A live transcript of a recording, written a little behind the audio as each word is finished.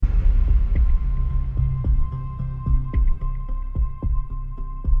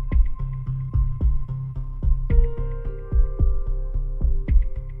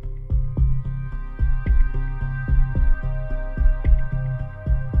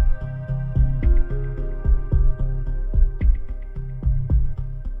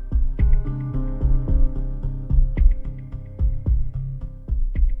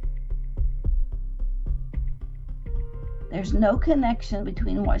There's no connection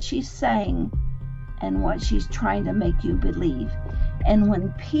between what she's saying and what she's trying to make you believe. And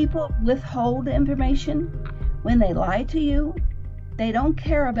when people withhold information, when they lie to you, they don't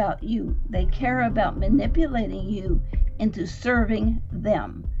care about you. They care about manipulating you into serving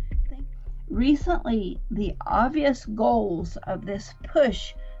them. Recently, the obvious goals of this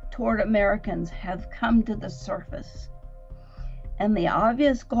push toward Americans have come to the surface. And the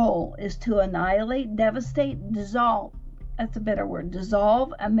obvious goal is to annihilate, devastate, dissolve, that's a better word,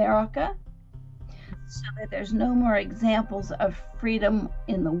 dissolve America, so that there's no more examples of freedom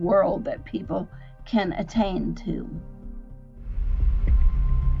in the world that people can attain to.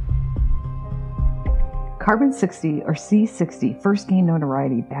 Carbon-60, or C60, first gained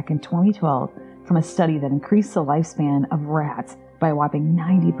notoriety back in 2012 from a study that increased the lifespan of rats by a whopping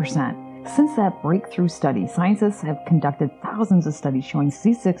 90%. Since that breakthrough study, scientists have conducted thousands of studies showing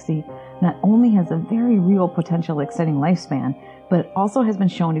C60 not only has a very real potential extending lifespan, but it also has been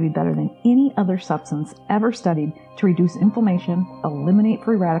shown to be better than any other substance ever studied to reduce inflammation, eliminate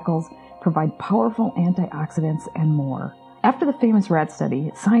free radicals, provide powerful antioxidants, and more. After the famous rat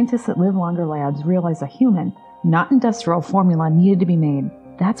study, scientists at Live Longer Labs realized a human, not industrial formula needed to be made.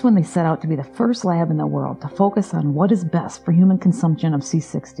 That's when they set out to be the first lab in the world to focus on what is best for human consumption of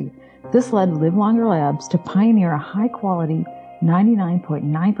C60. This led Live Longer Labs to pioneer a high-quality,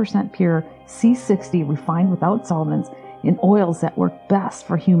 99.9% pure C60 refined without solvents in oils that work best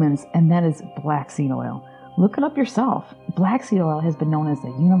for humans, and that is black seed oil. Look it up yourself. Black seed oil has been known as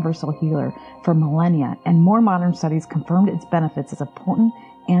the universal healer for millennia, and more modern studies confirmed its benefits as a potent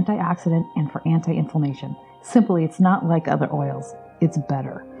antioxidant and for anti-inflammation. Simply, it's not like other oils. It's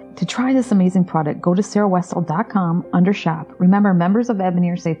better. To try this amazing product, go to sarahwestall.com under shop. Remember, members of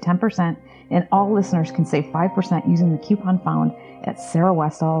Ebonier save 10%, and all listeners can save 5% using the coupon found at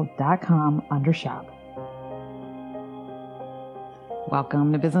sarahwestall.com under shop.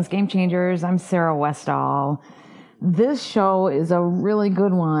 Welcome to Business Game Changers. I'm Sarah Westall. This show is a really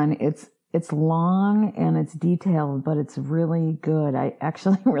good one. It's long and it's detailed, but it's really good. I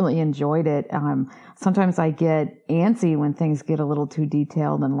actually really enjoyed it. Sometimes I get antsy when things get a little too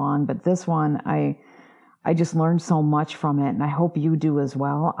detailed and long, but this one, I just learned so much from it, and I hope you do as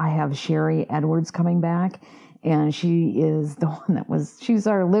well. I have Sherry Edwards coming back, and she is the one she's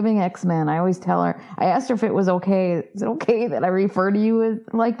our living X-Men. I always tell her, I asked her if it was okay. Is it okay that I refer to you as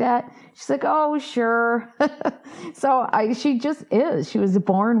like that? She's like, oh, sure. She just is. She was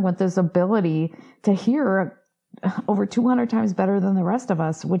born with this ability to hear over 200 times better than the rest of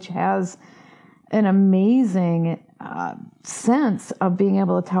us, which has an amazing sense of being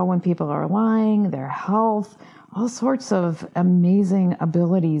able to tell when people are lying, their health, all sorts of amazing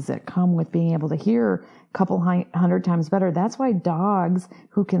abilities that come with being able to hear couple hundred times better. That's why dogs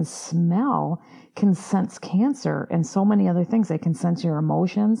who can smell can sense cancer and so many other things. They can sense your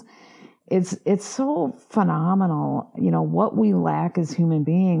emotions. It's so phenomenal, what we lack as human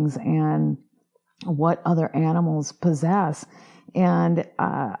beings and what other animals possess, and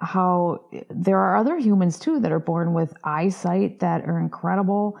how there are other humans too that are born with eyesight that are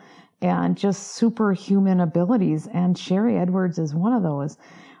incredible and just superhuman abilities. And Sherry Edwards is one of those.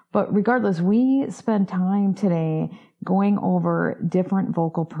 But regardless, we spend time today going over different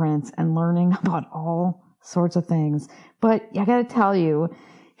vocal prints and learning about all sorts of things. But I got to tell you,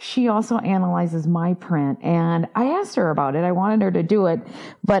 she also analyzes my print, and I asked her about it. I wanted her to do it,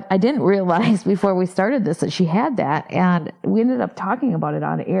 but I didn't realize before we started this that she had that, and we ended up talking about it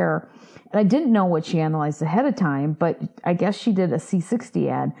on air. And I didn't know what she analyzed ahead of time, but I guess she did a C60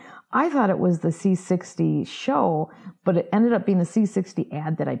 ad. I thought it was the C60 show, but it ended up being the C60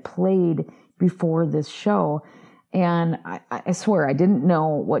 ad that I played before this show. And I swear I didn't know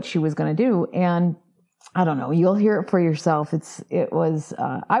what she was going to do. And I don't know, you'll hear it for yourself.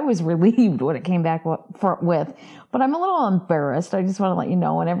 I was relieved what it came back with, but I'm a little embarrassed. I just want to let you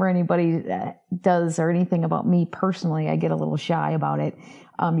know, whenever anybody does or anything about me personally, I get a little shy about it.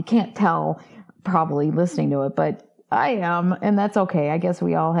 You can't tell probably listening to it, but I am, and that's okay. I guess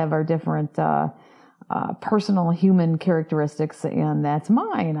we all have our different personal human characteristics, and that's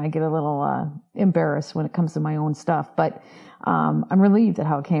mine. I get a little embarrassed when it comes to my own stuff, but I'm relieved at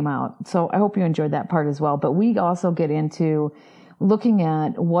how it came out. So I hope you enjoyed that part as well. But we also get into looking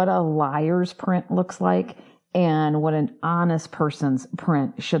at what a liar's print looks like and what an honest person's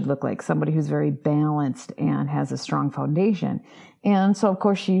print should look like. Somebody who's very balanced and has a strong foundation. And so, of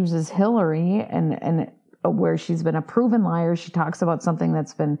course, she uses Hillary and where she's been a proven liar. She talks about something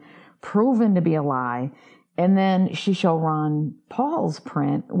that's been proven to be a lie. And then she showed Ron Paul's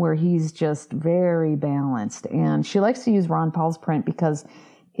print where he's just very balanced. And she likes to use Ron Paul's print because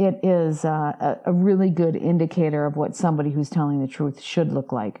it is a really good indicator of what somebody who's telling the truth should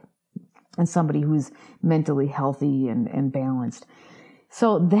look like, and somebody who's mentally healthy and balanced.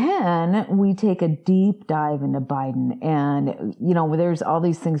 So then we take a deep dive into Biden, and, there's all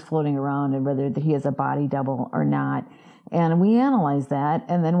these things floating around and whether he has a body double or not. And we analyze that.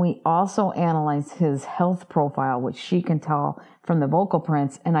 And then we also analyze his health profile, which she can tell from the vocal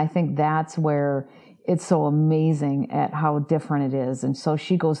prints. And I think that's where it's so amazing at how different it is. And so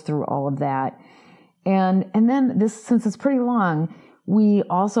she goes through all of that. And then this, since it's pretty long, we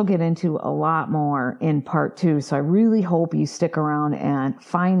also get into a lot more in part 2. So I really hope you stick around and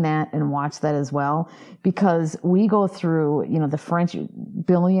find that and watch that as well, because we go through, the French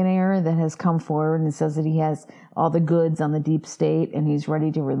billionaire that has come forward and says that he has all the goods on the deep state and he's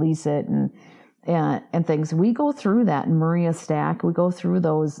ready to release it and things. We go through that. And Maria Stack, we go through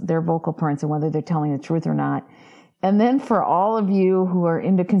their vocal prints and whether they're telling the truth or not. And then for all of you who are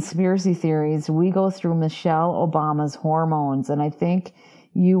into conspiracy theories, we go through Michelle Obama's hormones. And I think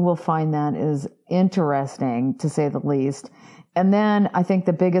you will find that is interesting, to say the least. And then I think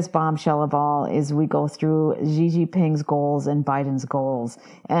the biggest bombshell of all is we go through Xi Jinping's goals and Biden's goals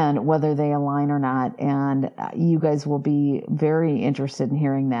and whether they align or not. And you guys will be very interested in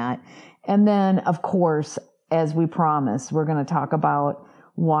hearing that. And then, of course, as we promised, we're going to talk about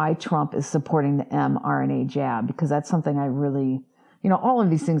why Trump is supporting the mRNA jab, because that's something I really, all of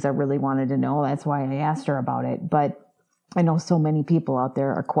these things I really wanted to know. That's why I asked her about it. But I know so many people out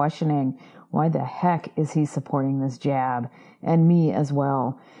there are questioning, why the heck is he supporting this jab? And me as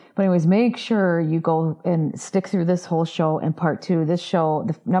well. But anyways, make sure you go and stick through this whole show and part 2. This show,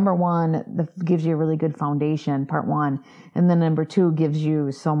 number 1, gives you a really good foundation, part 1. And then number 2 gives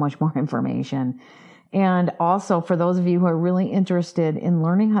you so much more information. And also, for those of you who are really interested in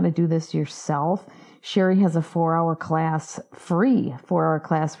learning how to do this yourself, Sherry has a 4-hour class, free 4-hour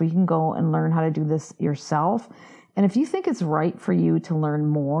class, where you can go and learn how to do this yourself. And if you think it's right for you to learn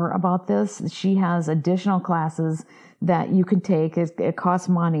more about this, she has additional classes that you can take. It costs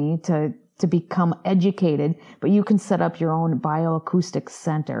money to become educated, but you can set up your own bioacoustic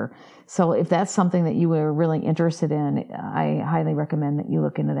center. So if that's something that you are really interested in, I highly recommend that you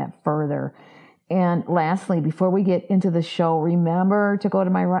look into that further. And lastly, before we get into the show, remember to go to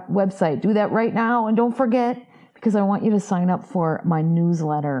my website. Do that right now. And don't forget, because I want you to sign up for my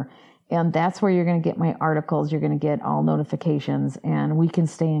newsletter. And that's where you're going to get my articles. You're going to get all notifications, and we can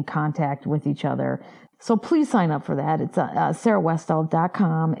stay in contact with each other. So please sign up for that. It's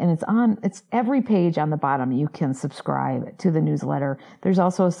sarahwestall.com, and it's every page on the bottom. You can subscribe to the newsletter. There's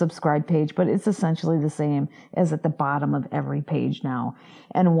also a subscribe page, but it's essentially the same as at the bottom of every page now.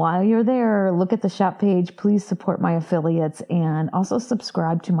 And while you're there, look at the shop page. Please support my affiliates and also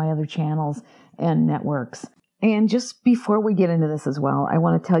subscribe to my other channels and networks. And just before we get into this as well, I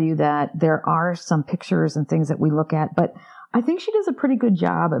want to tell you that there are some pictures and things that we look at, but I think she does a pretty good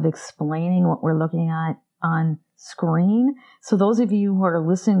job of explaining what we're looking at on screen. So those of you who are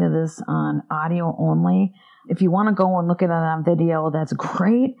listening to this on audio only, if you want to go and look at it on video, that's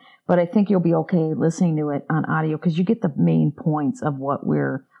great. But I think you'll be okay listening to it on audio because you get the main points of what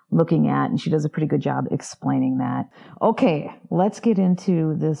we're looking at. And she does a pretty good job explaining that. Okay, let's get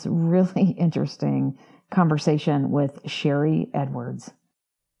into this really interesting conversation with Sherry Edwards.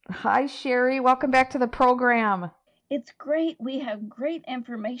 Hi, Sherry. Welcome back to the program. It's great. We have great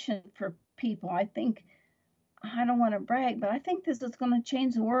information for people. I don't want to brag, but I think this is going to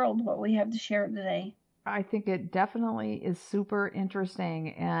change the world, what we have to share today. I think it definitely is super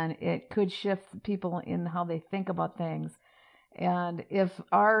interesting, and it could shift people in how they think about things. And if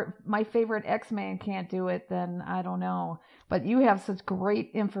my favorite X-Man can't do it, then I don't know. But you have such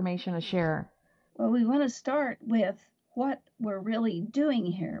great information to share. Well, we want to start with what we're really doing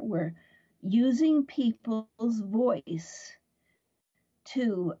here. We're using people's voice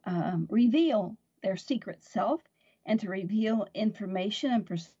to reveal their secret self and to reveal information and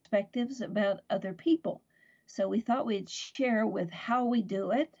perspectives about other people. So we thought we'd share with how we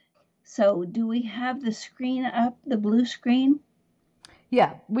do it. So do we have the screen up, the blue screen?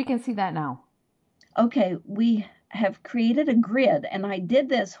 Yeah, we can see that now. Okay, we have created a grid, and I did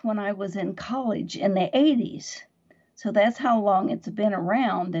this when I was in college in the 80s. So that's how long it's been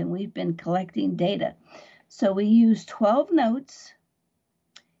around, and we've been collecting data. So we use 12 notes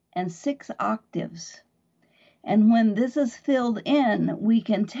and 6 octaves. And when this is filled in, we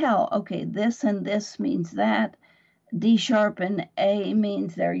can tell, okay, this and this means that. D sharp and A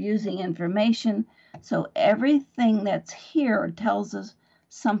means they're using information. So everything that's here tells us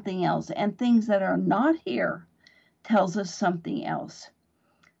something else, and things that are not here tells us something else.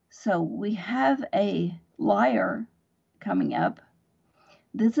 So we have a liar coming up.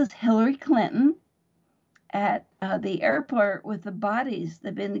 This is Hillary Clinton at the airport with the bodies,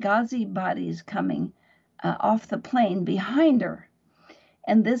 the Benghazi bodies coming off the plane behind her.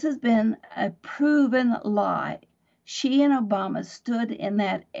 And this has been a proven lie. She and Obama stood in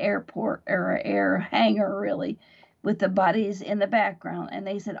that airport or air hangar, really, with the bodies in the background. And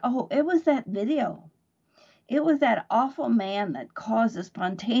they said, oh, it was that video. It was that awful man that caused a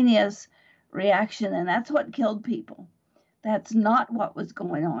spontaneous reaction. And that's what killed people. That's not what was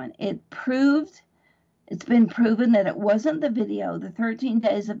going on. It's been proven that it wasn't the video, the 13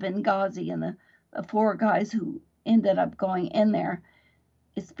 days of Benghazi and the 4 guys who ended up going in there.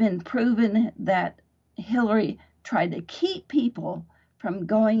 It's been proven that Hillary tried to keep people from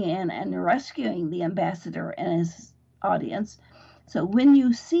going in and rescuing the ambassador and his audience. So when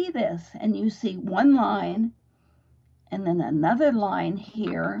you see this and you see one line and then another line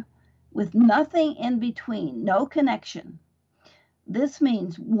here with nothing in between, no connection, this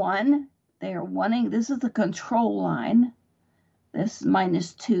means one, they are wanting, this is the control line, this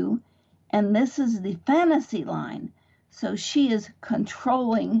 -2, and this is the fantasy line. So she is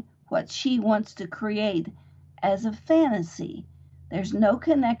controlling what she wants to create as a fantasy. There's no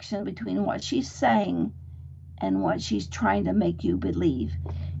connection between what she's saying and what she's trying to make you believe.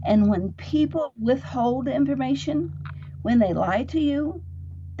 And when people withhold information, when they lie to you,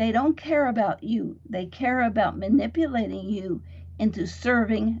 they don't care about you. They care about manipulating you into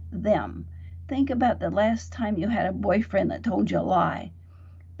serving them. Think about the last time you had a boyfriend that told you a lie.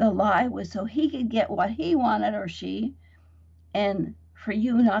 The lie was so he could get what he wanted, or she, and for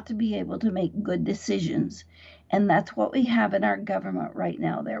you not to be able to make good decisions. And that's what we have in our government right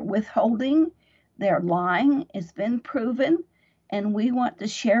now. They're withholding, they're lying, it's been proven, and we want to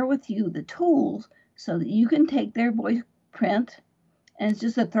share with you the tools so that you can take their voice print, and it's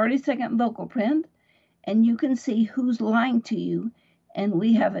just a 30-second vocal print, and you can see who's lying to you. And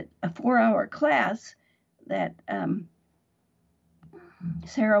we have a 4-hour class that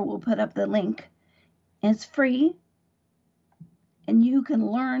Sarah will put up the link. It's free, and you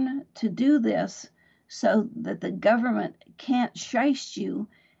can learn to do this so that the government can't shiest you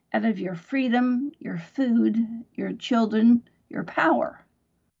out of your freedom, your food, your children, your power.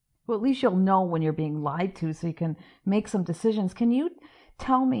 Well, at least you'll know when you're being lied to so you can make some decisions. Can you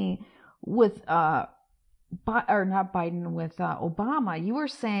tell me with Obama, you were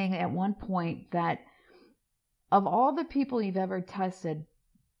saying at one point that of all the people you've ever tested,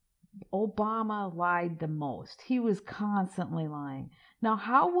 Obama lied the most. He was constantly lying. Now,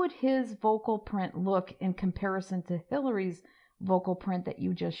 how would his vocal print look in comparison to Hillary's vocal print that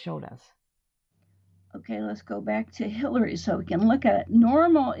you just showed us? Okay, let's go back to Hillary so we can look at it.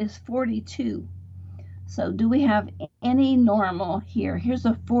 Normal is 42. So do we have any normal here? Here's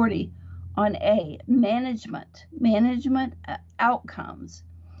a 40 on A, management outcomes.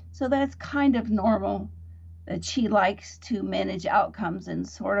 So that's kind of normal, that she likes to manage outcomes in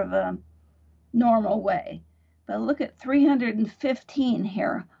sort of a normal way. But look at 315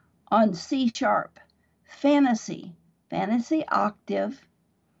 here on C#, fantasy octave.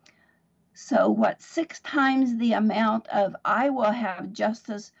 So what, 6 times the amount of I will have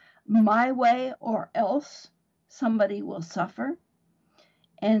justice my way or else somebody will suffer.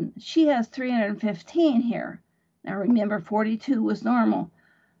 And she has 315 here. Now remember, 42 was normal.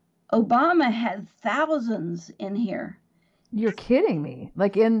 Obama had thousands in here. You're kidding me.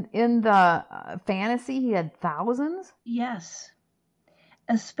 Like in the fantasy, he had thousands? Yes.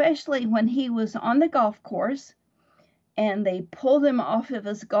 Especially when he was on the golf course and they pulled him off of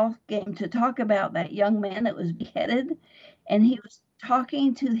his golf game to talk about that young man that was beheaded. And he was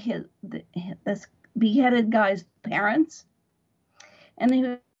talking to this beheaded guy's parents. And he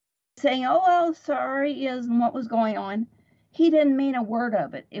was saying, oh, well, sorry, and what was going on. He didn't mean a word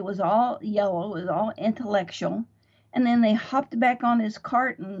of it. It was all yellow. It was all intellectual. And then they hopped back on his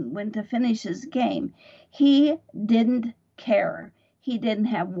cart and went to finish his game. He didn't care. He didn't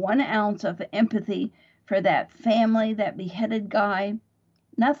have 1 ounce of empathy for that family, that beheaded guy,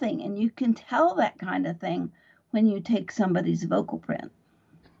 nothing. And you can tell that kind of thing when you take somebody's vocal print.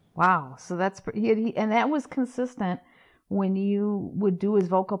 Wow. So that's, and that was consistent. When you would do his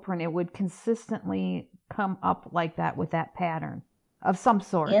vocal print, it would consistently come up like that with that pattern of some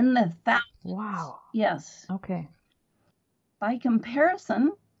sort. In the thousands. Wow. Yes. Okay. By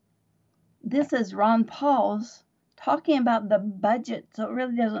comparison, this is Ron Paul's talking about the budget, so it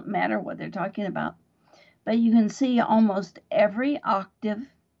really doesn't matter what they're talking about. But you can see almost every octave,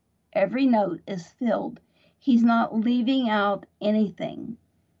 every note is filled. He's not leaving out anything.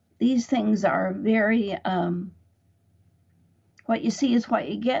 These things are very... what you see is what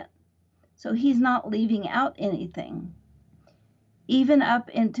you get. So he's not leaving out anything. even up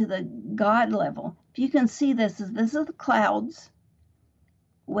into the God level. If you can see this is the clouds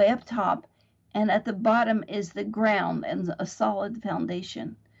way up top, and at the bottom is the ground and a solid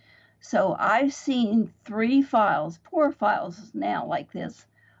foundation. So I've seen 4 files now like this.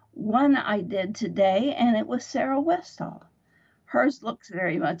 One I did today, and it was Sarah Westall. Hers looks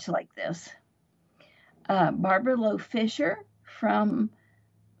very much like this. Barbara Loe Fisher from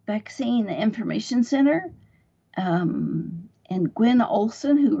Vaccine Information Center, and Gwen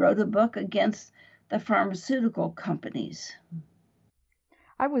Olson, who wrote a book against the pharmaceutical companies.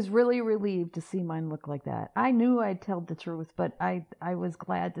 I was really relieved to see mine look like that. I knew I'd tell the truth, but I was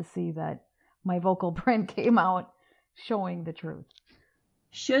glad to see that my vocal print came out showing the truth.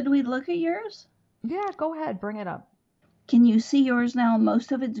 Should we look at yours? Yeah, go ahead, bring it up. Can you see yours now?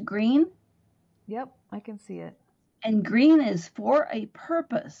 Most of it's green. Yep, I can see it. And green is for a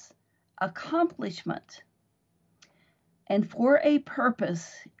purpose, accomplishment. And for a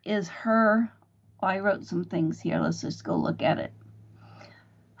purpose is her, I wrote some things here. Let's just go look at it.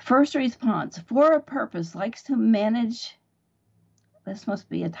 First response, for a purpose, likes to manage, this must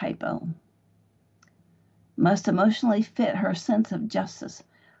be a typo, must emotionally fit her sense of justice,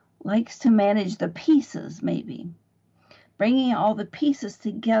 likes to manage the pieces, maybe, bringing all the pieces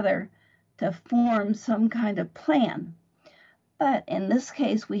together to form some kind of plan. But in this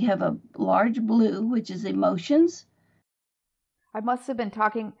case, we have a large blue, which is emotions. I must have been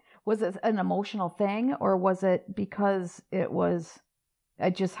talking, was it an emotional thing, or was it because it was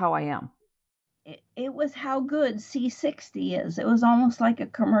just how I am? It was how good C60 is. It was almost like a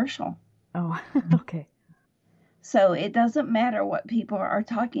commercial. Oh, okay. So it doesn't matter what people are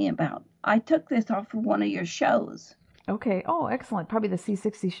talking about. I took this off of one of your shows. Okay. Oh, excellent. Probably the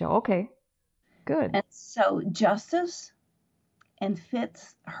C60 show. Okay. Good. And so justice and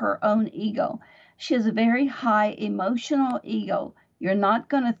fits her own ego. She has a very high emotional ego. You're not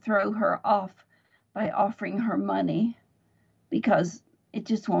going to throw her off by offering her money because it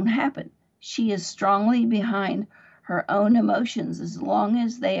just won't happen. She is strongly behind her own emotions as long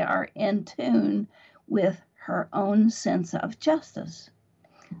as they are in tune with her own sense of justice.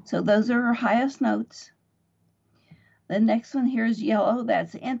 So those are her highest notes. The next one here is yellow.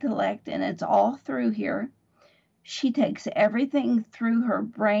 That's intellect, and it's all through here. She takes everything through her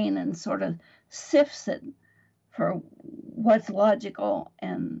brain and sort of sifts it for what's logical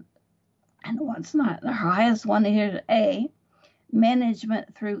and what's not. The highest one here is A,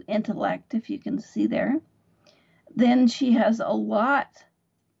 management through intellect, if you can see there. Then she has a lot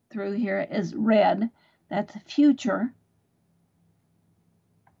through here is red. That's future.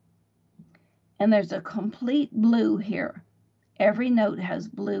 And there's a complete blue here. Every note has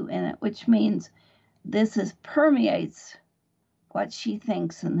blue in it, which means this permeates what she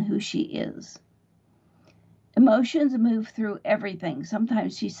thinks and who she is. Emotions move through everything.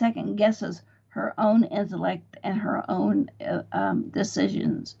 Sometimes she second guesses her own intellect and her own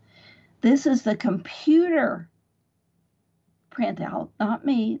decisions. This is the computer printout, not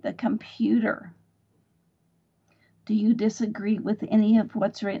me, the computer. Do you disagree with any of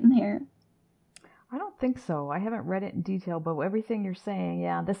what's written here? I don't think so. I haven't read it in detail, but everything you're saying,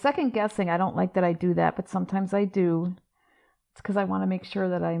 yeah. The second guessing, I don't like that I do that, but sometimes I do. It's because I want to make sure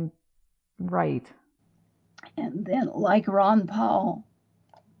that I'm right. And then, like Ron Paul,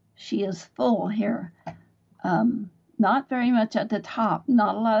 she is full here. Not very much at the top,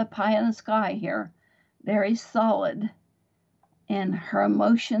 not a lot of pie in the sky here. Very solid. And her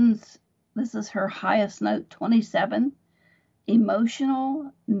emotions, this is her highest note, 27.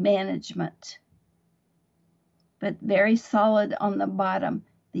 Emotional management. But very solid on the bottom.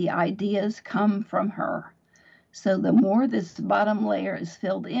 The ideas come from her. So the more this bottom layer is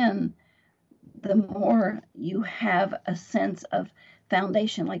filled in, the more you have a sense of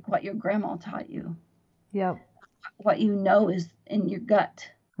foundation, like what your grandma taught you. Yep. What you know is in your gut.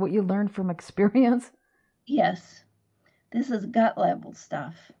 What you learned from experience? Yes. This is gut level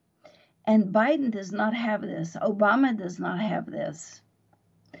stuff. And Biden does not have this. Obama does not have this.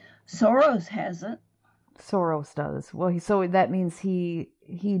 Soros has it. Soros does. Well, so that means he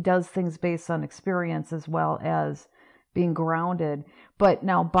does things based on experience as well as being grounded. But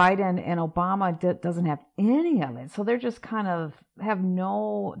now Biden and Obama doesn't have any of it. So they're just kind of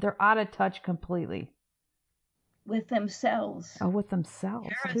they're out of touch completely. With themselves. Oh, with themselves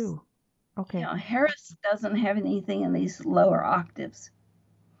Harris, too. Okay. You know, Harris doesn't have anything in these lower octaves.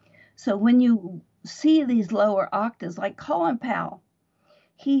 So when you see these lower octaves, like Colin Powell,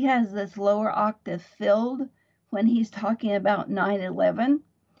 he has this lower octave filled when he's talking about 9/11.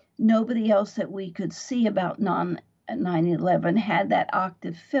 Nobody else that we could see about 9/11 had that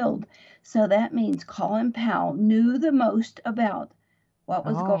octave filled. So that means Colin Powell knew the most about what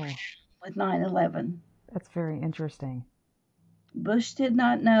was going Oh, on with 9/11. that's very interesting. Bush did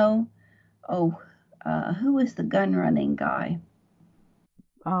not know. Oh, who was the gun running guy?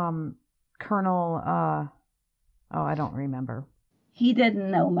 Colonel, oh, I don't remember. He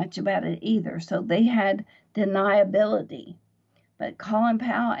didn't know much about it either. So they had deniability. But Colin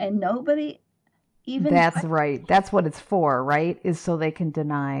Powell and nobody even That's touched. right. That's what it's for, right? Is so they can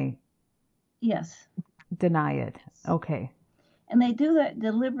Yes. deny it. Okay. And they do that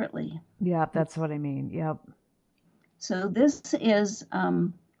deliberately. Yep, that's what I mean. Yep. So this is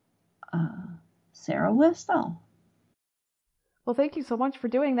Sarah Westall. Well, thank you so much for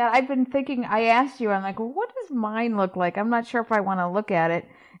doing that. I've been thinking, I asked you, I'm like, well, what does mine look like? I'm not sure if I want to look at it.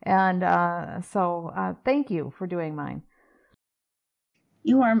 And so thank you for doing mine.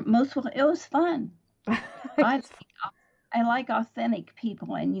 You are most welcome. It was fun. I, It's- I like authentic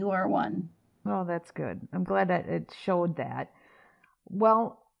people, and you are one. oh, that's good. I'm glad that it showed that.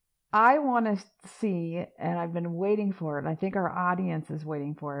 Well, I want to see, and I've been waiting for it, I think our audience is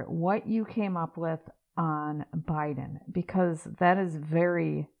waiting for it, what you came up with on Biden, because that is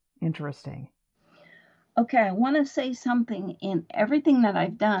very interesting. Okay, I want to say something in everything that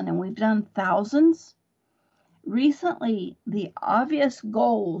I've done, and we've done thousands. Recently, the obvious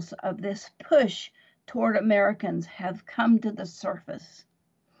goals of this push toward Americans have come to the surface.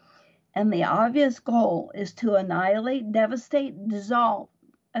 And the obvious goal is to annihilate, devastate, dissolve.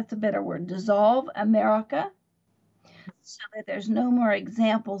 That's a better word, dissolve America so that there's no more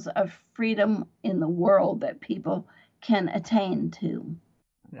examples of freedom in the world that people can attain to.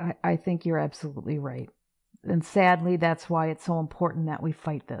 I think you're absolutely right. And sadly, that's why it's so important that we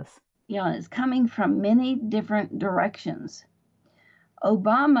fight this. It's coming from many different directions.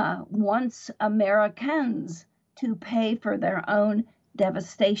 Obama wants Americans to pay for their own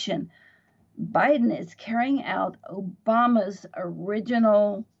devastation. Biden is carrying out Obama's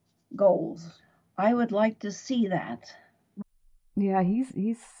original goals. I would like to see that. Yeah,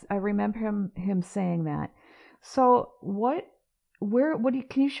 he's I remember him saying that. So what do you,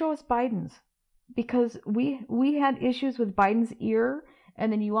 can you show us Biden's? Because we had issues with Biden's ear,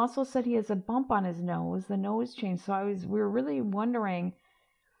 and then you also said he has a bump on his nose, the nose change. So we were really wondering,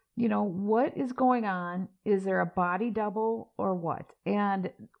 what is going on? Is there a body double or what? And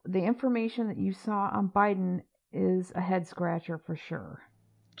the information that you saw on Biden is a head scratcher for sure.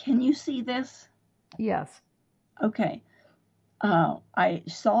 Can you see this? Yes. Okay. I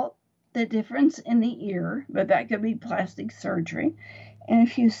saw the difference in the ear, but that could be plastic surgery. And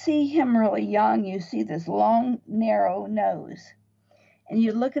if you see him really young, you see this long, narrow nose. And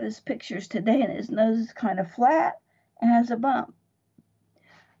you look at his pictures today, and his nose is kind of flat and has a bump.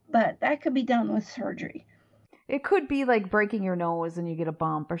 But that could be done with surgery. It could be like breaking your nose and you get a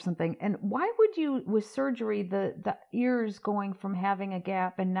bump or something. And why would you, with surgery, the ears going from having a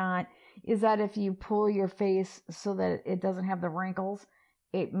gap and not, is that if you pull your face so that it doesn't have the wrinkles,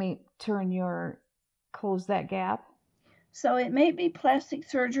 it may close that gap? So it may be plastic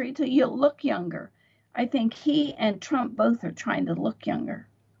surgery till you look younger. I think he and Trump both are trying to look younger.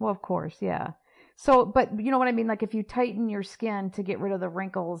 Well, of course, yeah. So, but you know what I mean? Like if you tighten your skin to get rid of the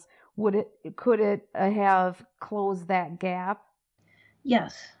wrinkles, could it have closed that gap?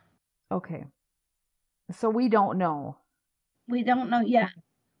 Yes. Okay. So we don't know. We don't know yet.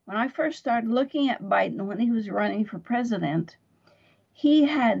 When I first started looking at Biden when he was running for president, he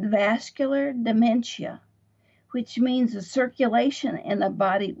had vascular dementia, which means the circulation in the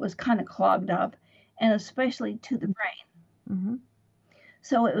body was kind of clogged up, and especially to the brain. Mm-hmm.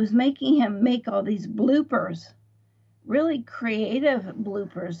 So it was making him make all these bloopers, really creative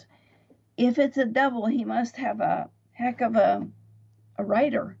bloopers. If it's a double, he must have a heck of a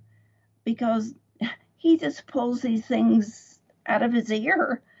writer, because he just pulls these things out of his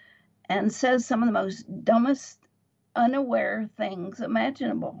ear and says some of the most dumbest, unaware things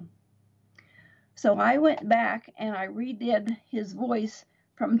imaginable. So I went back and I redid his voice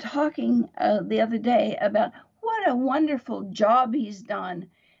from talking the other day about what a wonderful job he's done,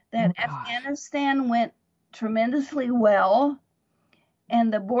 that Afghanistan went tremendously well,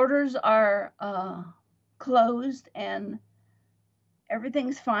 and the borders are closed and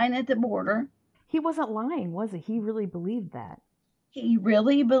everything's fine at the border. He wasn't lying, was he? He really believed that. He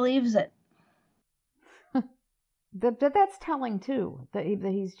really believes it. That's telling too, that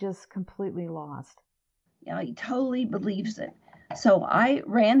he's just completely lost. Yeah, he totally believes it. So I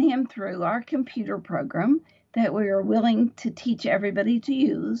ran him through our computer program that we are willing to teach everybody to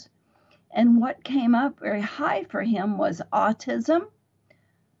use. And what came up very high for him was autism,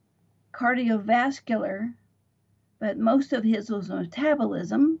 cardiovascular, but most of his was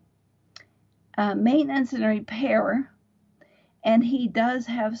metabolism, maintenance and repair, And he does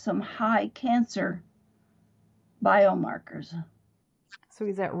have some high cancer biomarkers. So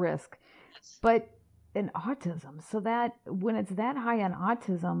he's at risk. But in autism, so that when it's that high on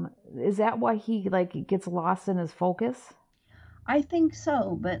autism, is that why he like gets lost in his focus? I think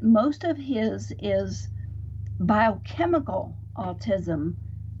so, but most of his is biochemical autism.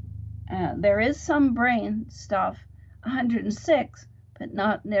 There is some brain stuff, 106, but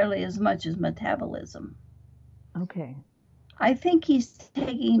not nearly as much as metabolism. Okay. I think he's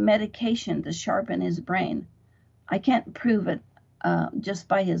taking medication to sharpen his brain. I can't prove it just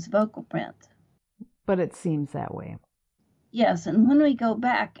by his vocal print. But it seems that way. Yes, and when we go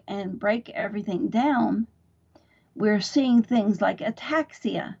back and break everything down, we're seeing things like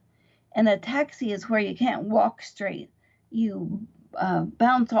ataxia. And ataxia is where you can't walk straight. You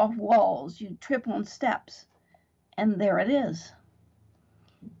bounce off walls, you trip on steps, and there it is.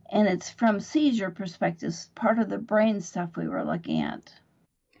 And it's from seizure perspectives, part of the brain stuff we were looking at.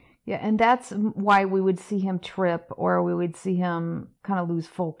 Yeah, and that's why we would see him trip or we would see him kind of lose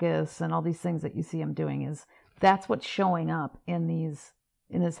focus and all these things that you see him doing is that's what's showing up in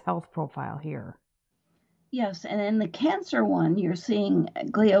his health profile here. Yes, and in the cancer one, you're seeing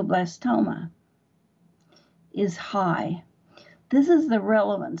glioblastoma is high. This is the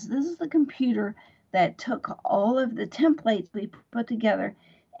relevance. This is the computer that took all of the templates we put together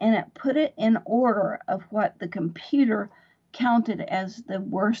and it put it in order of what the computer counted as the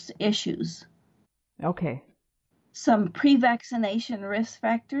worst issues. Okay. Some pre-vaccination risk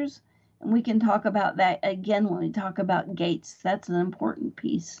factors, and we can talk about that again when we talk about Gates. That's an important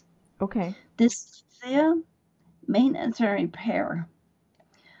piece. Okay. Dysphagia, maintenance and repair.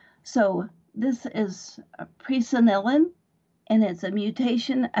 So this is a presenilin, and it's a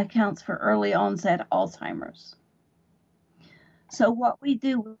mutation accounts for early onset Alzheimer's. So what we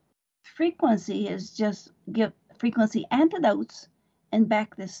do with frequency is just give frequency antidotes and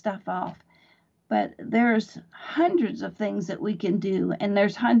back this stuff off. But there's hundreds of things that we can do, and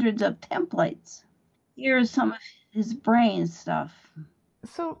there's hundreds of templates. Here's some of his brain stuff.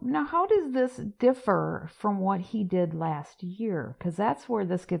 So now how does this differ from what he did last year? Because that's where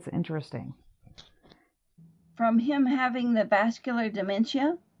this gets interesting. From him having the vascular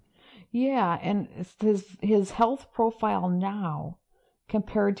dementia? Yeah, and his health profile now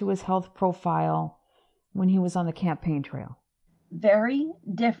compared to his health profile when he was on the campaign trail. Very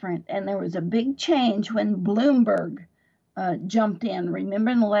different. And there was a big change when Bloomberg jumped in.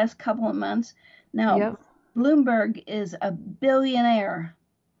 Remember in the last couple of months? Now, Yep. Bloomberg is a billionaire,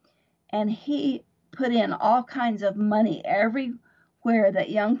 and he put in all kinds of money everywhere that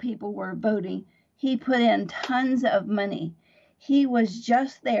young people were voting. He put in tons of money. He was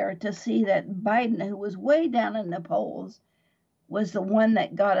just there to see that Biden, who was way down in the polls, was the one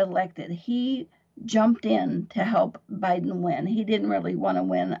that got elected. He jumped in to help Biden win. He didn't really want to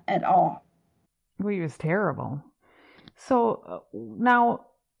win at all. Well, he was terrible. So now,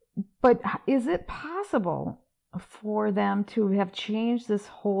 but is it possible for them to have changed this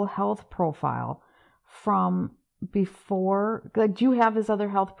whole health profile from before? Like, do you have his other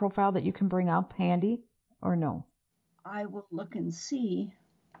health profile that you can bring up handy or no? I will look and see.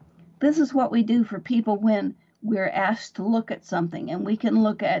 This is what we do for people when we're asked to look at something, and we can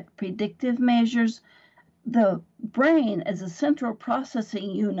look at predictive measures. The brain is a central processing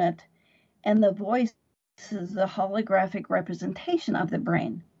unit, and the voice is the holographic representation of the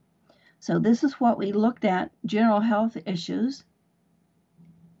brain. So this is what we looked at, general health issues.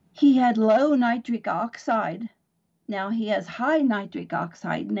 He had low nitric oxide. Now he has high nitric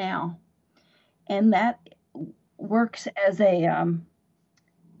oxide now. And that works as a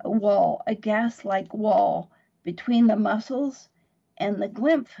wall, a gas-like wall between the muscles and the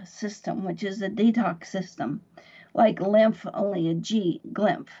glymph system, which is a detox system, like lymph, only a G,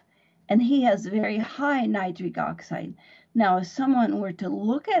 glymph. And he has very high nitric oxide. Now, if someone were to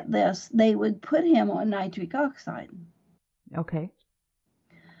look at this, they would put him on nitric oxide. Okay.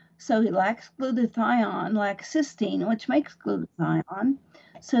 So he lacks glutathione, lacks cysteine, which makes glutathione.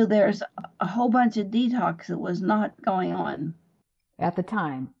 So there's a whole bunch of detox that was not going on At the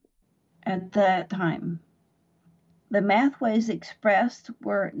time. at that time. The mathways expressed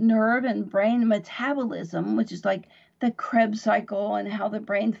were nerve and brain metabolism, which is like the Krebs cycle and how the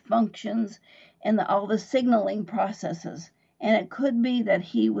brain functions and all the signaling processes. And it could be that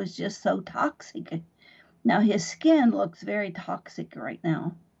he was just so toxic. Now his skin looks very toxic right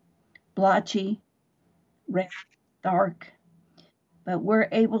now. Blotchy, red, dark. But we're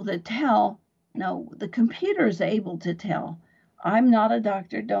able to tell. No, the computer is able to tell. I'm not a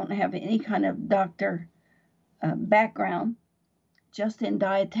doctor, don't have any kind of doctor background, just in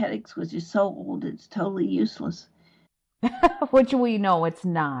dietetics, which is so old it's totally useless. which we know it's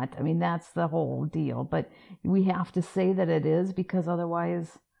not. I mean, that's the whole deal. But we have to say that it is because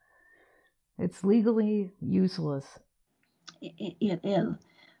otherwise it's legally useless. It is.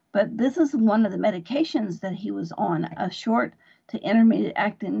 But this is one of the medications that he was on, a short to intermediate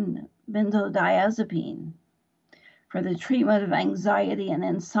acting benzodiazepine for the treatment of anxiety and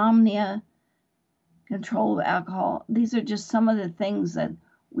insomnia, control of alcohol. These are just some of the things that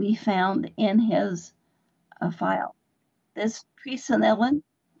we found in his file. This presenilin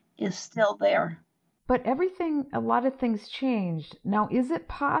is still there. But a lot of things changed. Now, is it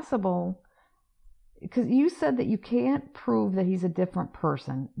possible? Because you said that you can't prove that he's a different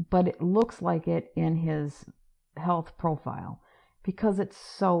person, but it looks like it in his health profile because it's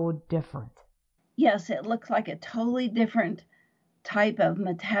so different. Yes, it looks like a totally different type of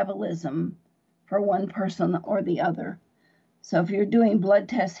metabolism for one person or the other. So if you're doing blood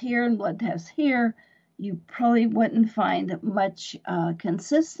tests here and blood tests here, you probably wouldn't find much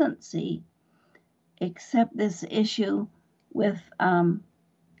consistency, except this issue with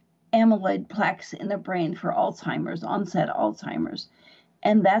amyloid plaques in the brain for Alzheimer's, onset Alzheimer's.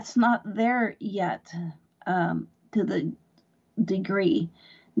 And that's not there yet to the degree.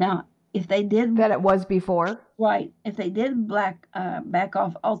 Now, if they did that it was before, right? If they did back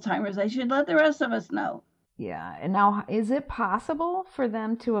off Alzheimer's, they should let the rest of us know. Yeah. And now, is it possible for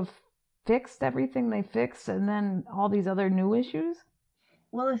them to have fixed everything they fixed and then all these other new issues?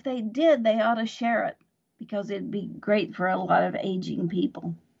 Well, if they did, they ought to share it because it'd be great for a lot of aging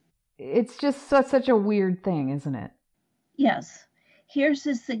people. It's just such a weird thing, isn't it? Yes. Here's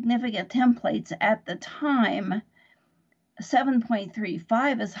the significant templates at the time.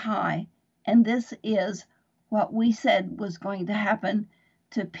 7.35 is high, and this is what we said was going to happen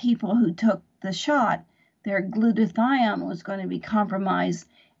to people who took the shot. Their glutathione was going to be compromised,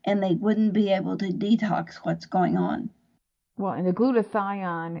 and they wouldn't be able to detox what's going on. Well, and the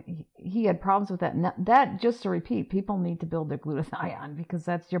glutathione, he had problems with that. And that, just to repeat, people need to build their glutathione because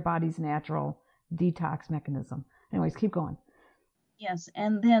that's your body's natural detox mechanism. Anyways, keep going. Yes,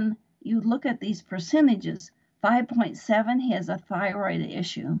 and then you look at these percentages. 5.7, he has a thyroid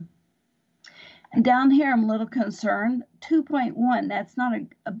issue. And down here, I'm a little concerned. 2.1, that's not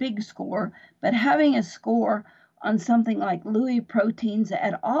a big score, but having a score on something like Lewy proteins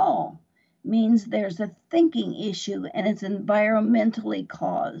at all means there's a thinking issue and it's environmentally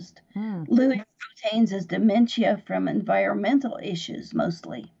caused. Lewy proteins is dementia from environmental issues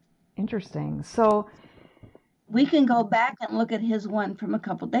mostly. Interesting. So we can go back and look at his one from a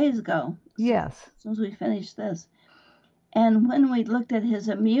couple days ago. Yes. As soon as we finish this. And when we looked at his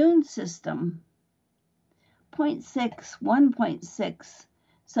immune system, 0.6, 1.6.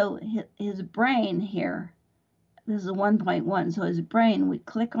 So his brain here, this is a 1.1. So his brain, we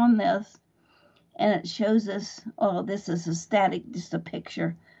click on this and it shows us, oh, this is a static, just a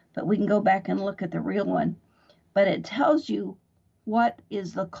picture, but we can go back and look at the real one. But it tells you what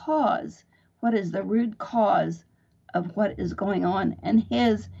is the cause, what is the root cause of what is going on. And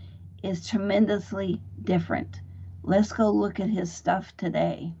his is tremendously different. Let's go look at his stuff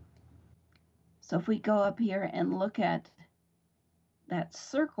today. So if we go up here and look at that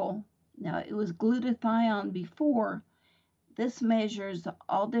circle, now it was glutathione before. This measures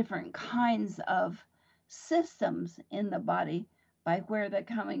all different kinds of systems in the body by where they're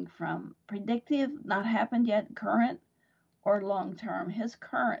coming from. Predictive, not happened yet, current, or long-term. His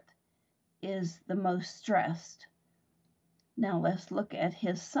current is the most stressed. Now let's look at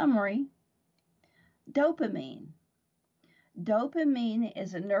his summary. Dopamine. Dopamine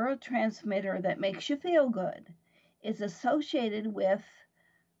is a neurotransmitter that makes you feel good. It's associated with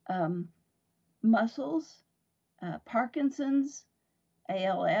muscles, Parkinson's,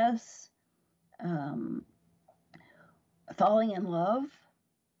 ALS, falling in love.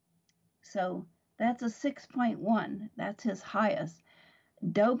 So that's a 6.1. That's his highest.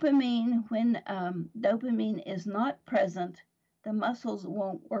 Dopamine, when dopamine is not present, the muscles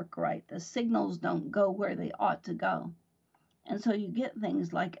won't work right. The signals don't go where they ought to go. And so you get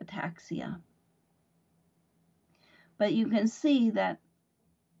things like ataxia. But you can see that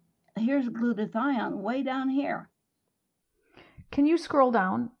here's glutathione way down here. Can you scroll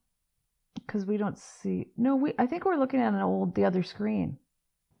down? Because we don't see. No, I think we're looking at the other screen.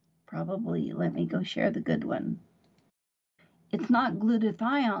 Probably. Let me go share the good one. It's not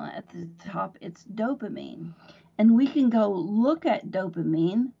glutathione at the top, it's dopamine. And we can go look at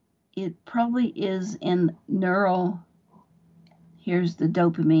dopamine. It probably is in neural. Here's the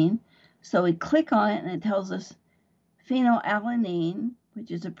dopamine. So we click on it and it tells us phenylalanine,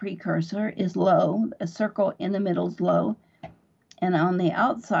 which is a precursor, is low. A circle in the middle is low. And on the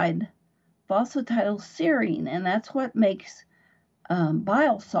outside, phosphatidylserine, and that's what makes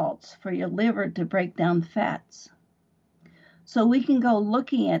bile salts for your liver to break down fats. So we can go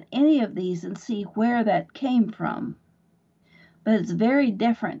looking at any of these and see where that came from. But it's very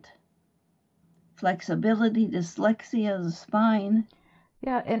different. Flexibility, dyslexia, the spine.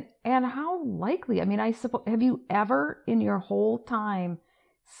 Yeah, and how likely? I mean, I suppose, have you ever in your whole time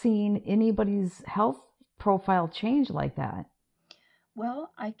seen anybody's health profile change like that?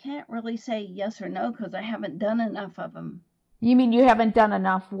 Well, I can't really say yes or no because I haven't done enough of them. You mean you haven't done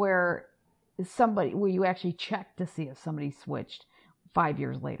enough where you actually check to see if somebody switched 5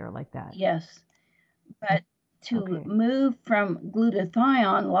 years later like that? Yes, but to Okay. move from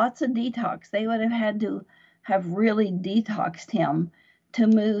glutathione, lots of detox, they would have had to have really detoxed him to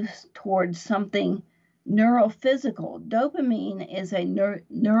move towards something neurophysical. Dopamine is a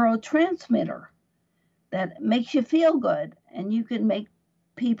neurotransmitter that makes you feel good, and you can make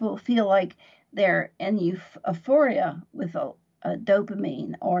people feel like they're in euphoria with a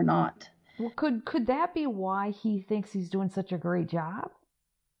dopamine or not. Well, could that be why he thinks he's doing such a great job,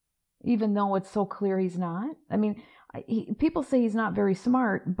 even though it's so clear he's not? I mean, people say he's not very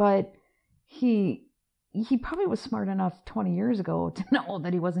smart, but he he probably was smart enough 20 years ago to know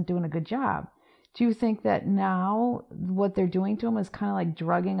that he wasn't doing a good job. Do you think that now what they're doing to him is kind of like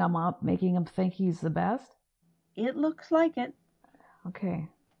drugging him up, making him think he's the best? It looks like it. Okay.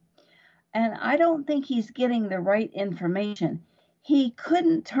 And I don't think he's getting the right information. He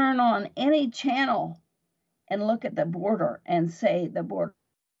couldn't turn on any channel and look at the border and say the border's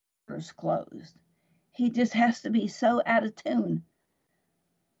closed. He just has to be so out of tune.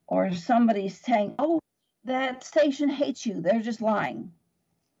 Or somebody's saying, oh, that station hates you. They're just lying.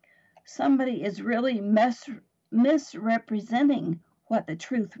 Somebody is really misrepresenting what the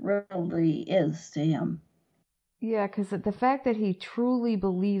truth really is to him. Yeah, because the fact that he truly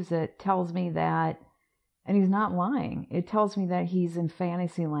believes it tells me that, and he's not lying. It tells me that he's in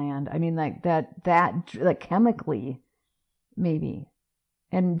fantasy land. I mean, like chemically, maybe.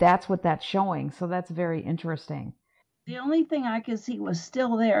 And that's what that's showing. So that's very interesting. The only thing I could see was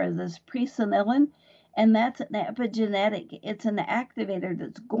still there is this presenilin, and that's an epigenetic. It's an activator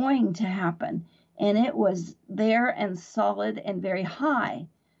that's going to happen, and it was there and solid and very high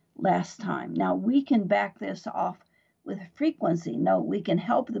last time. Now we can back this off with frequency. No, we can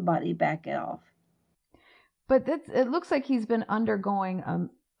help the body back it off. But it looks like he's been undergoing an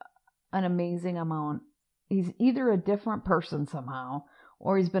amazing amount. He's either a different person somehow,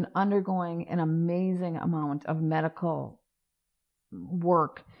 or he's been undergoing an amazing amount of medical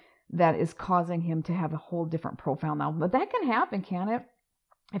work that is causing him to have a whole different profile now. But that can happen, can it?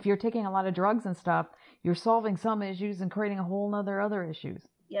 If you're taking a lot of drugs and stuff, you're solving some issues and creating a whole nother other issues.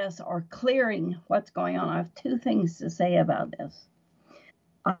 Yes, or clearing what's going on. I have two things to say about this.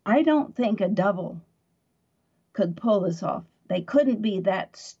 I don't think a double could pull this off. They couldn't be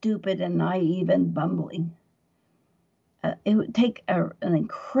that stupid and naive and bumbling. It would take an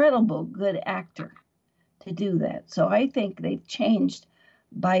incredible good actor to do that. So I think they've changed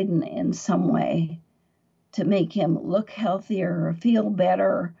Biden in some way to make him look healthier or feel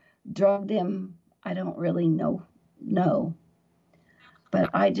better, drugged him. I don't really know. But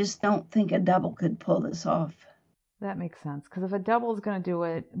I just don't think a double could pull this off. That makes sense. Because if a double is going to do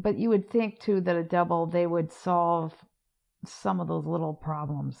it, but you would think too that a double, they would solve some of those little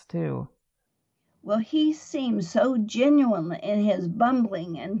problems too. Well, he seems so genuine in his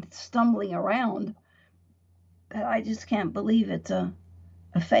bumbling and stumbling around that I just can't believe it's a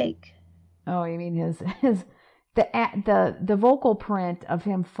fake. Oh, you mean his the vocal print of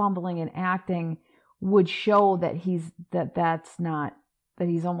him fumbling and acting would show that that's not, that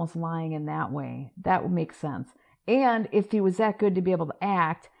he's almost lying in that way. That would make sense. And if he was that good to be able to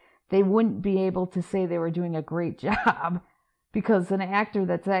act, they wouldn't be able to say they were doing a great job, because an actor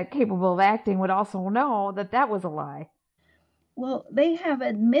that's that capable of acting would also know that that was a lie. Well, they have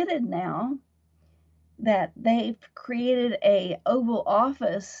admitted now that they've created a Oval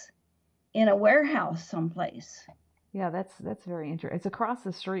Office in a warehouse someplace. Yeah, that's very interesting. It's across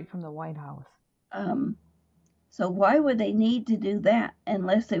the street from the White House. So why would they need to do that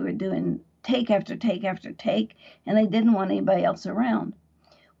unless they were doing take after take after take and they didn't want anybody else around?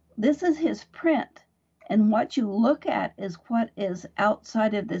 This is his print, and what you look at is what is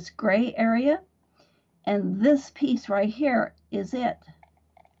outside of this gray area, and this piece right here is it.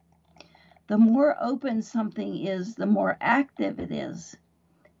 The more open something is, the more active it is.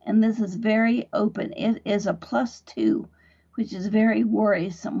 And this is very open. It is a +2, which is very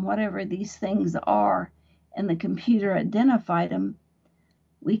worrisome. Whatever these things are, and the computer identified them,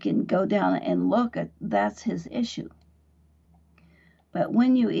 we can go down and look at, that's his issue. But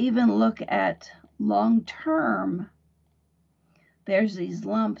when you even look at long term, there's these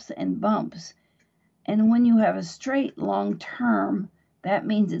lumps and bumps. And when you have a straight long term, that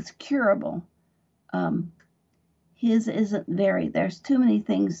means it's curable. His isn't very, there's too many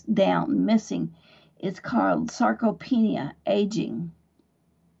things down, missing. It's called sarcopenia, aging.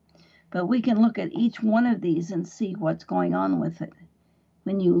 But we can look at each one of these and see what's going on with it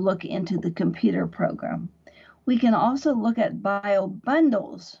when you look into the computer program. We can also look at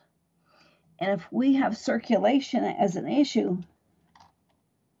biobundles. And if we have circulation as an issue,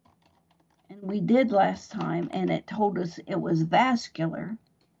 and we did last time, and it told us it was vascular.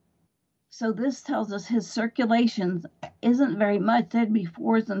 So this tells us his circulation isn't very much. There'd be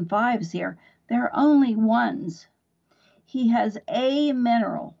 4s and 5s here. There are only 1s. He has a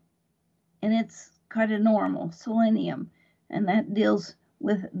mineral, and it's kind of normal, selenium, and that deals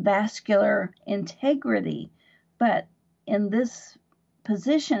with vascular integrity. But in this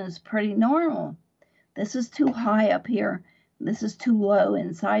position, it's pretty normal. This is too high up here. This is too low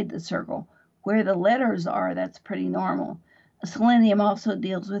inside the circle. Where the letters are, that's pretty normal. Selenium also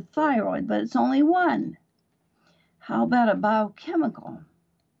deals with thyroid, but it's only 1. How about a biochemical?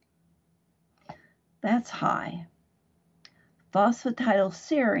 That's high.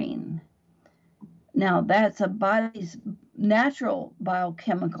 Phosphatidylserine. Now, that's a body's natural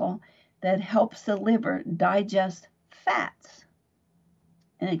biochemical that helps the liver digest fats,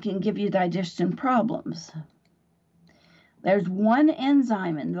 and it can give you digestion problems. There's 1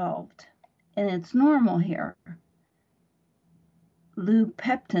 enzyme involved, and it's normal here.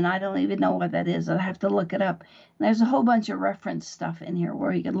 Lupeptin, I don't even know what that is. I'll have to look it up. And there's a whole bunch of reference stuff in here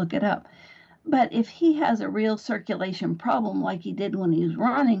where you can look it up. But if he has a real circulation problem like he did when he was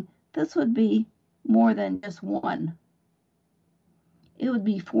running, this would be more than just 1. It would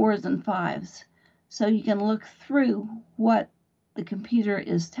be 4s and 5s. So you can look through what the computer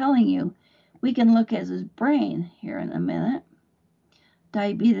is telling you. We can look at his brain here in a minute.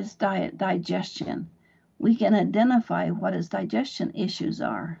 Diabetes, diet, digestion. We can identify what his digestion issues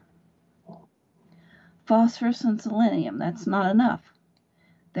are. Phosphorus and selenium, that's not enough.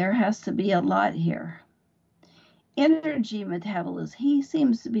 There has to be a lot here. Energy metabolism, he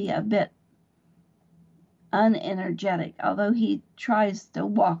seems to be a bit unenergetic, although he tries to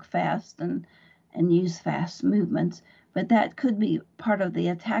walk fast and use fast movements, but that could be part of the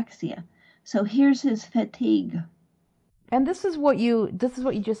ataxia. So here's his fatigue. And this is what you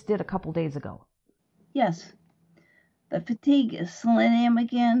just did a couple days ago. Yes. The fatigue is selenium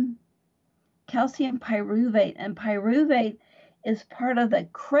again, calcium pyruvate, and pyruvate is part of the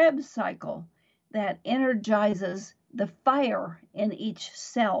Krebs cycle that energizes the fire in each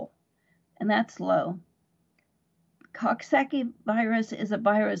cell, and that's low. Coxsackie virus is a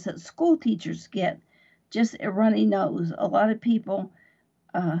virus that school teachers get, just a runny nose. A lot of people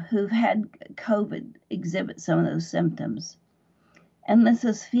who've had COVID exhibit some of those symptoms. And this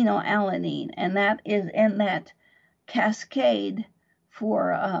is phenylalanine, and that is in that cascade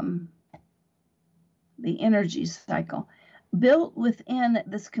for the energy cycle. Built within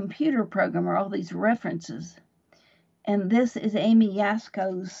this computer program are all these references. And this is Amy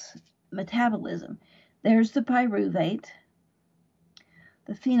Yasko's metabolism. There's the pyruvate.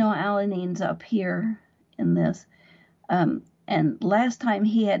 The phenylalanine's up here in this. And last time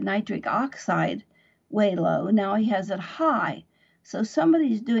he had nitric oxide way low. Now he has it high. So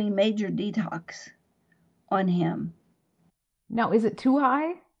somebody's doing major detox on him. Now, is it too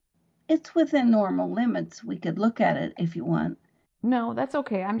high? It's within normal limits. We could look at it if you want. No, that's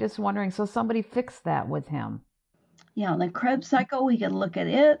okay. I'm just wondering. So somebody fixed that with him. Yeah, the Krebs cycle, we could look at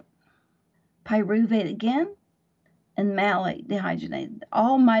it. Pyruvate again, and malate dehydrogenated,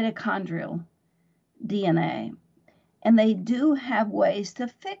 all mitochondrial DNA. And they do have ways to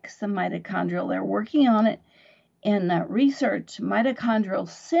fix the mitochondrial. They're working on it in research. Mitochondrial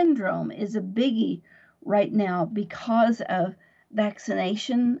syndrome is a biggie right now because of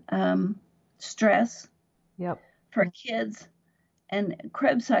vaccination stress for kids, and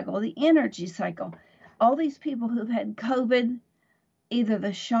Krebs cycle, the energy cycle. All these people who've had COVID, either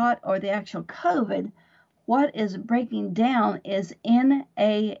the shot or the actual COVID, what is breaking down is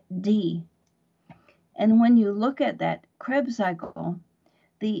NAD. And when you look at that Krebs cycle,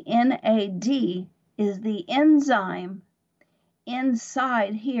 the NAD is the enzyme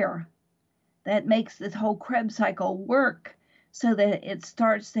inside here that makes this whole Krebs cycle work, so that it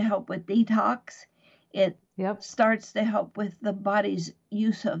starts to help with detox. It starts to help with the body's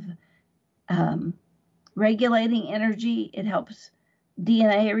use of regulating energy. It helps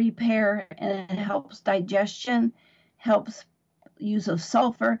DNA repair, and it helps digestion, helps use of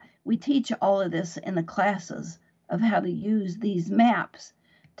sulfur. We teach all of this in the classes of how to use these maps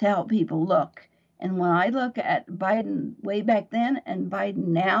to help people look. And when I look at Biden way back then and Biden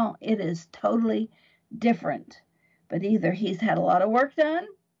now, it is totally different. But either he's had a lot of work done,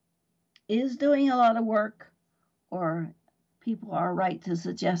 is doing a lot of work, or people are right to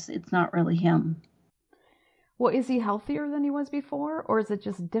suggest it's not really him. Well, is he healthier than he was before, or is it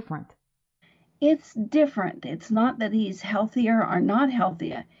just different? It's different. It's not that he's healthier or not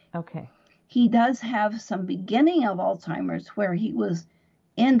healthier. Okay. He does have some beginning of Alzheimer's where he was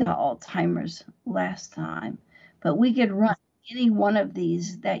into Alzheimer's last time. But we could run any one of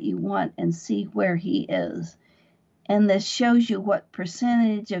these that you want and see where he is. And this shows you what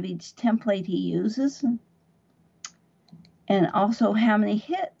percentage of each template he uses and also how many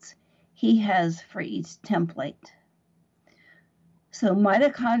hits he has for each template. So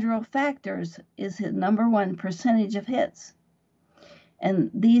mitochondrial factors is his number one percentage of hits.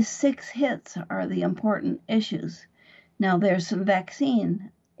 And these 6 hits are the important issues. Now there's some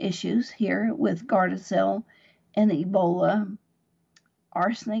vaccine issues here with Gardasil and Ebola,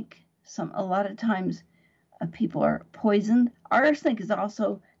 arsenic. A lot of times people are poisoned. Arsenic is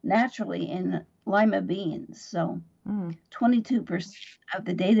also naturally in lima beans. So 22% of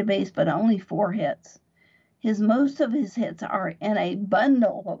the database, but only 4 hits. Most of his hits are in a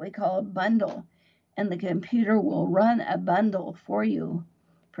bundle, what we call a bundle, and the computer will run a bundle for you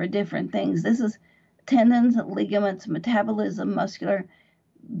for different things. This is tendons, ligaments, metabolism, muscular.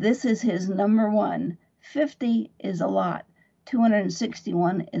 This is his number one. 50 is a lot.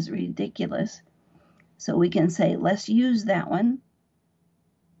 261 is ridiculous. So we can say, let's use that one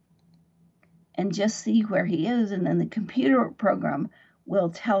and just see where he is, and then the computer program will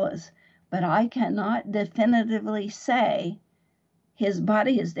tell us. But I cannot definitively say his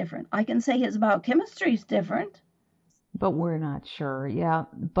body is different. I can say his biochemistry is different. But we're not sure. Yeah,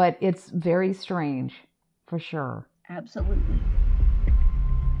 but it's very strange, for sure. Absolutely.